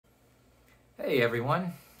Hey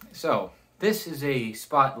everyone. So, this is a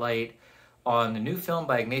spotlight on the new film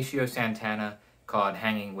by Ignacio Santana called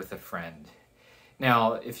Hanging with a Friend.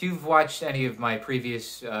 Now, if you've watched any of my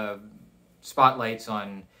previous spotlights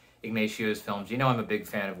on Ignacio's films, you know I'm a big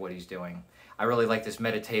fan of what he's doing. I really like this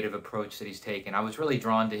meditative approach that he's taken. I was really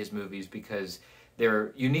drawn to his movies because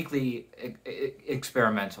they're uniquely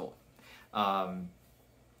experimental.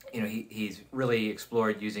 He's really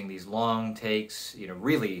explored using these long takes,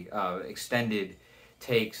 really extended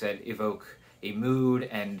takes that evoke a mood,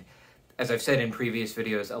 and as I've said in previous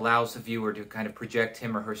videos, allows the viewer to kind of project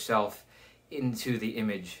him or herself into the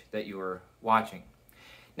image that you are watching.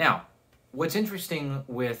 Now, what's interesting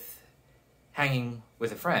with Hanging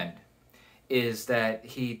with a Friend is that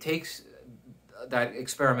he takes that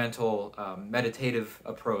experimental meditative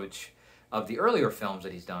approach of the earlier films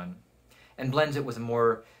that he's done and blends it with a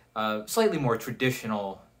more slightly more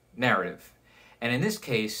traditional narrative. And in this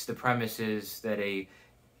case, the premise is that a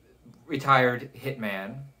retired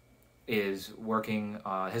hitman is working,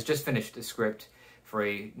 has just finished a script for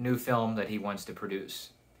a new film that he wants to produce.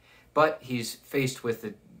 But he's faced with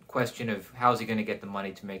the question of how's he going to get the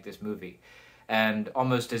money to make this movie. And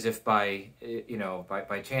almost as if by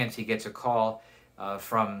chance, he gets a call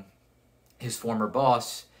from his former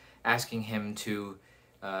boss asking him to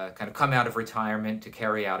kind of come out of retirement to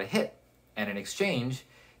carry out a hit. And in exchange,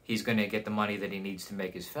 he's going to get the money that he needs to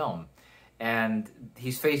make his film. And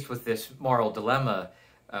he's faced with this moral dilemma,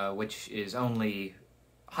 which is only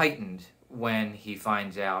heightened when he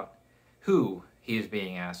finds out who he is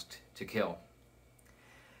being asked to kill.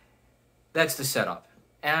 That's the setup.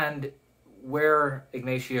 And where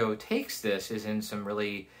Ignacio takes this is in some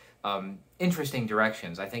really interesting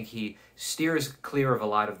directions. I think he steers clear of a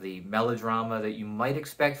lot of the melodrama that you might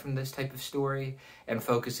expect from this type of story and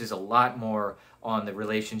focuses a lot more on the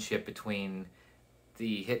relationship between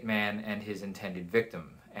the hitman and his intended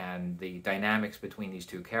victim and the dynamics between these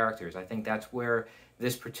two characters. I think that's where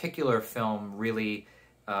this particular film really,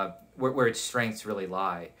 where its strengths really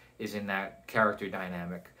lie, is in that character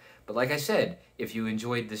dynamic. But like I said, if you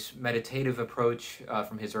enjoyed this meditative approach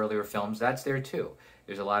from his earlier films, that's there too.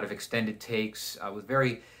 There's a lot of extended takes with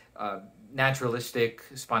very naturalistic,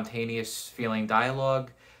 spontaneous feeling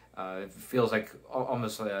dialogue. It feels like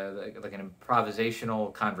almost like an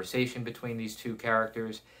improvisational conversation between these two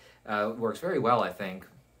characters. Works very well, I think.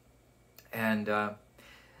 And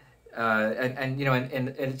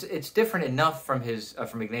it's different enough from his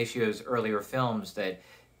from Ignacio's earlier films that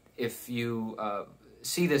if you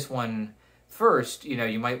see this one first,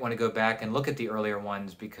 you might want to go back and look at the earlier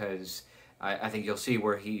ones, because I think you'll see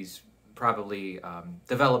where he's probably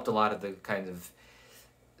developed a lot of the kinds of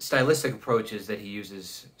stylistic approaches that he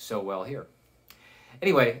uses so well here.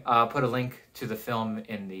 Anyway, I'll put a link to the film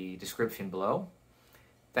in the description below.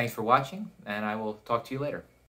 Thanks for watching, and I will talk to you later.